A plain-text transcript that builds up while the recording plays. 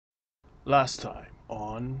Last time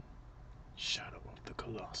on Shadow of the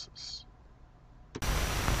Colossus.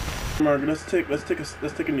 Margaret, let's take a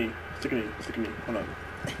knee. Let's take a knee. Hold on.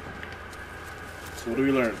 So what do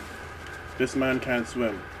we learn? This man can't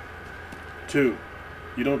swim. 2.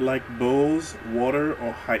 You don't like bows, water,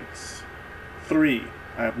 or heights. 3.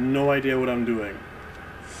 I have no idea what I'm doing.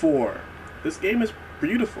 4. This game is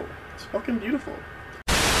beautiful. It's fucking beautiful.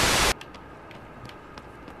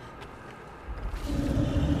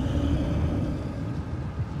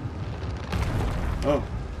 Oh.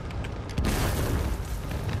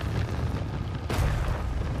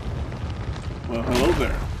 Well, hello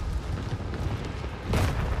there.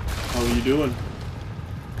 How are you doing?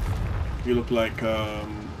 You look like,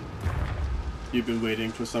 you've been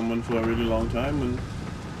waiting for someone for a really long time, and,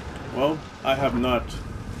 well, I have not.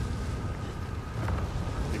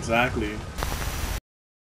 Exactly.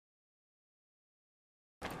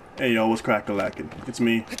 Hey, yo, what's crack-a-lackin'? It's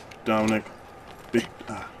me, Dominic.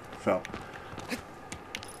 Fell.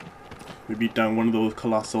 We beat down one of those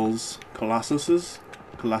Colossuses,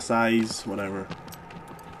 Colossi, whatever.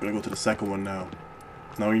 We're gonna go to the second one now.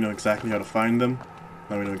 Now we know exactly how to find them.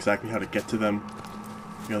 Now we know exactly how to get to them.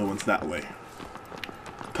 The other one's that way.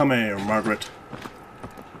 Come here, Margaret.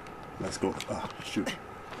 Let's go. Ah, shoot.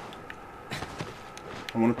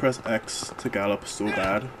 I want to press X to gallop so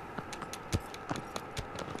bad.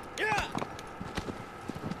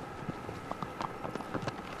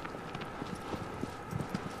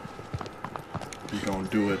 We gonna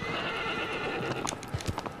do it.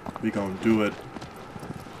 We gonna do it.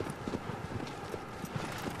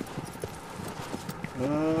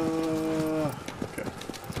 Okay.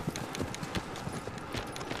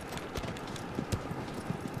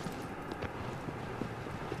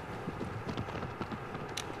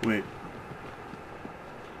 Wait.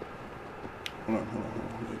 Hold on,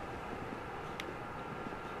 wait.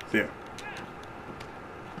 There.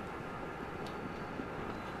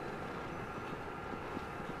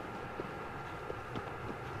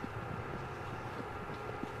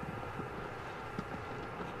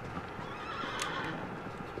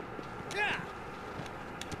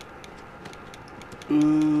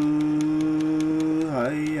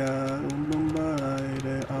 Hiya,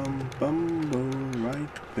 I'm Bumbo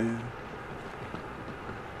right there.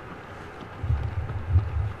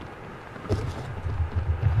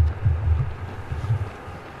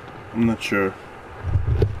 I'm not sure.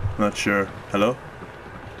 Hello?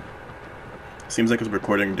 Seems like it's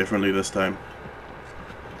recording differently this time.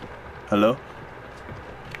 Hello?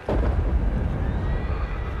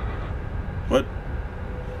 What?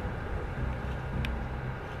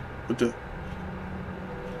 What the?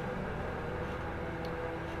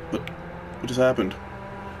 What just happened?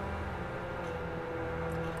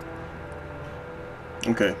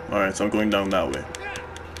 Okay, alright, so I'm going down that way.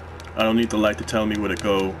 I don't need the light to tell me where to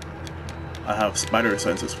go. I have spider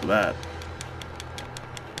senses for that.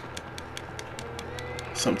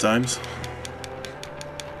 Sometimes.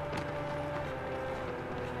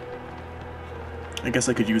 I guess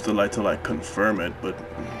I could use the light to like confirm it, but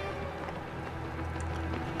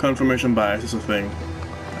confirmation bias is a thing.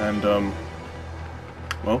 And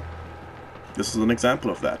well, this is an example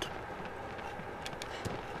of that.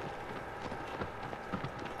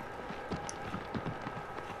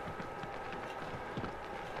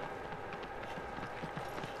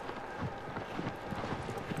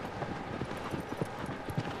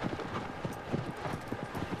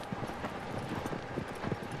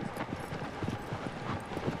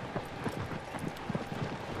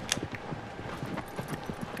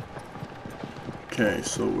 Okay,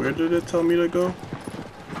 so where did it tell me to go?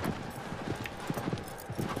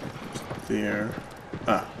 There.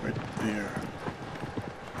 Ah, right there.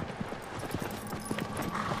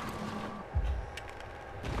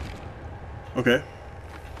 Okay.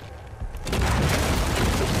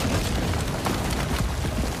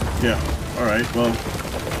 Yeah. All right. Well,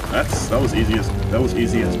 that was easy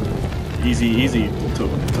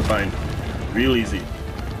to find. Real easy.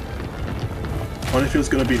 Wonder if it's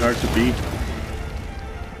gonna be hard to beat.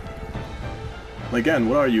 Again,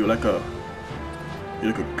 what are you, like a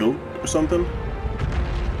goat or something?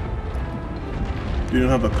 You don't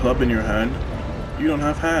have a club in your hand. You don't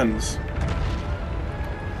have hands.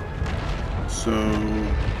 So,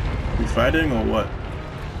 we fighting or what?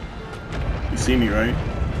 You see me, right?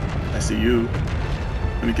 I see you.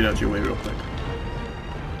 Let me get out your way real quick.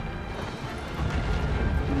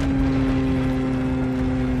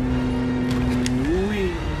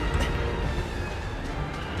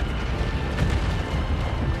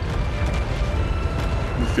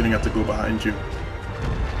 Feeling I have to go behind you.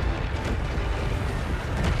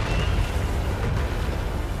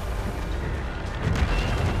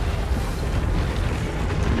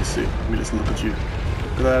 me just look at you.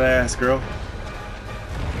 Look at that ass, girl.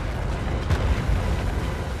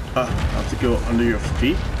 I have to go under your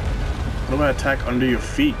feet? What do I attack under your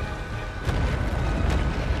feet?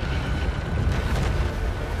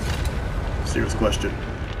 Serious question.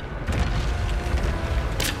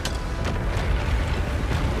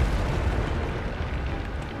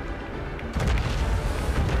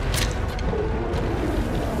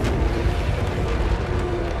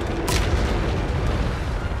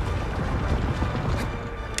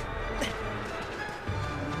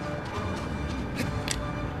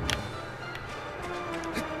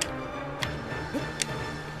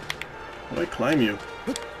 How do I climb you?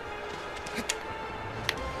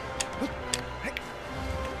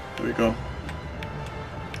 There we go.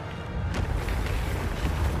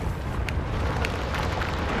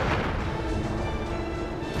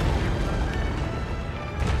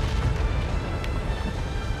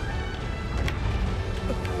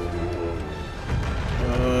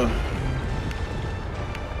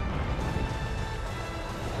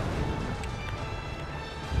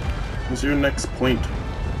 What's your next point?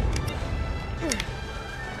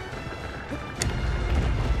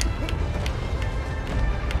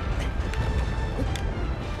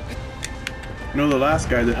 You know, the last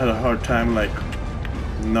guy that had a hard time, like,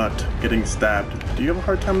 not getting stabbed. Do you have a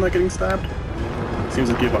hard time not getting stabbed? Seems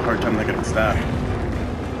like you have a hard time not getting stabbed.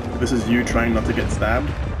 If this is you trying not to get stabbed,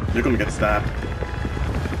 you're gonna get stabbed.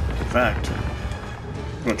 In fact,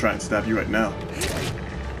 I'm gonna try and stab you right now.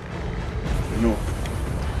 No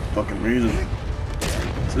fucking reason.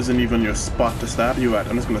 This isn't even your spot to stab you at.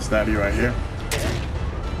 I'm just gonna stab you right here.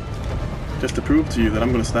 Just to prove to you that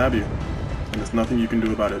I'm gonna stab you. And there's nothing you can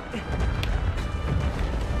do about it.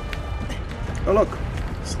 Oh look!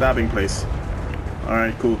 Stabbing place.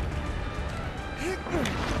 Alright, cool.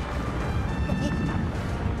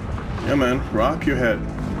 Yeah man, rock your head.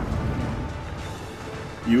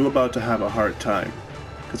 You about to have a hard time.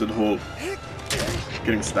 Because of the whole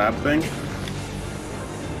getting stabbed thing.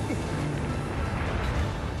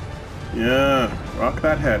 Yeah, rock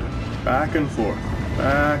that head. Back and forth.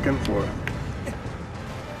 Back and forth.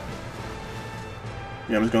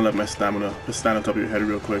 Yeah, I'm just gonna let my stamina just stand on top of your head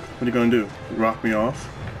real quick. What are you gonna do? Rock me off?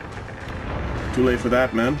 Too late for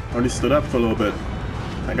that, man. I already stood up for a little bit.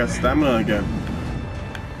 I got stamina again.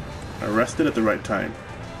 I rested at the right time.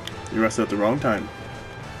 You rested at the wrong time.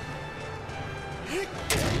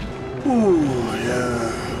 Ooh,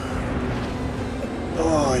 yeah.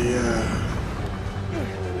 Oh, yeah.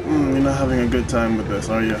 You're not having a good time with this,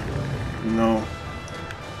 are you? No.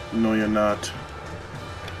 No, you're not.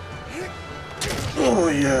 Oh,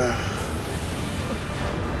 yeah.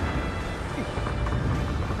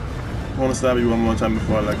 I want to stab you one more time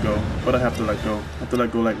before I let go. But I have to let go. I have to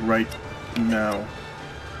let go, like, right now.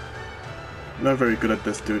 I'm not very good at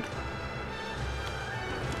this, dude.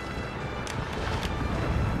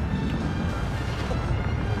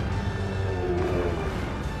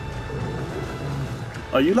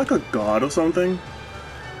 Are you like a god or something?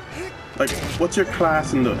 Like, what's your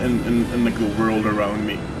class in the like the world around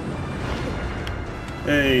me?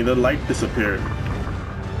 Hey, the light disappeared.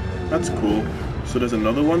 That's cool. So there's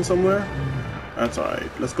another one somewhere? That's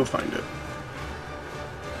alright. Let's go find it.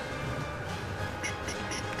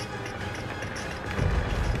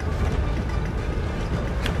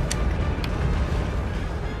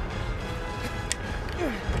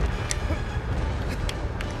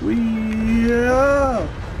 Yeah.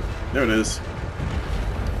 There it is.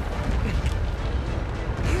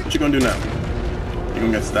 What you gonna do now? You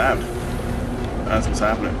gonna get stabbed? That's what's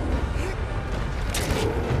happening.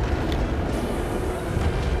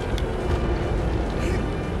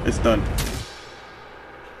 It's done.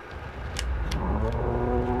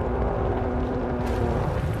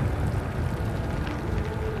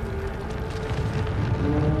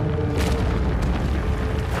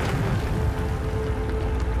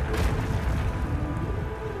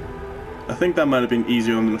 I think that might have been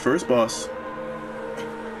easier than the first boss.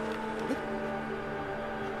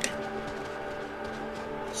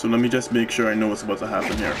 So let me just make sure I know what's about to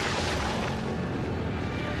happen here.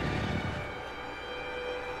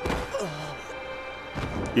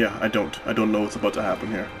 Yeah, I don't know what's about to happen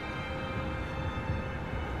here.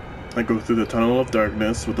 I go through the tunnel of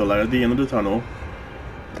darkness with the light at the end of the tunnel,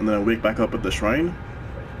 and then I wake back up at the shrine.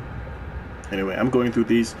 Anyway, I'm going through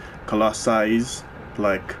these Colossi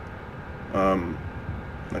like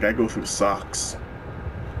I go through socks.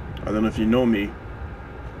 I don't know if you know me,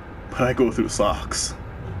 but I go through socks.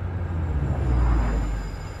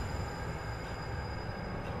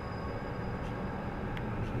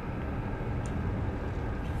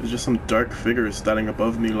 There's just some dark figures standing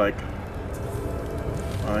above me like,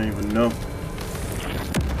 I don't even know.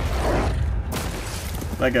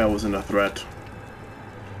 That guy wasn't a threat.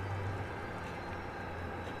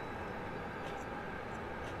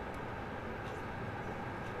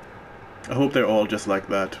 I hope they're all just like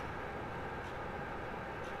that.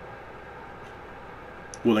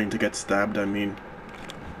 Willing to get stabbed, I mean.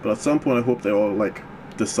 But at some point I hope they all, like,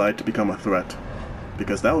 decide to become a threat.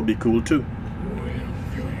 Because that would be cool too.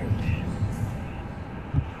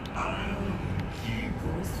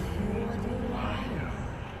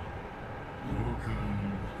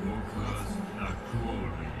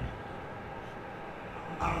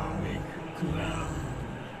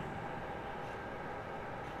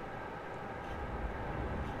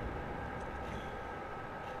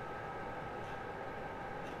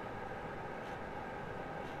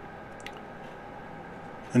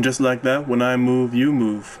 And just like that, when I move, you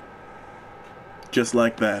move. Just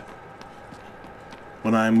like that.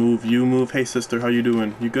 When I move, you move. Hey sister, how you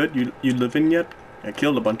doing? You good? You living yet? I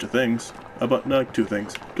killed a bunch of things. About like 2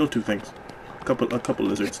 things. Killed 2 things. A couple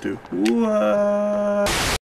lizards too. What?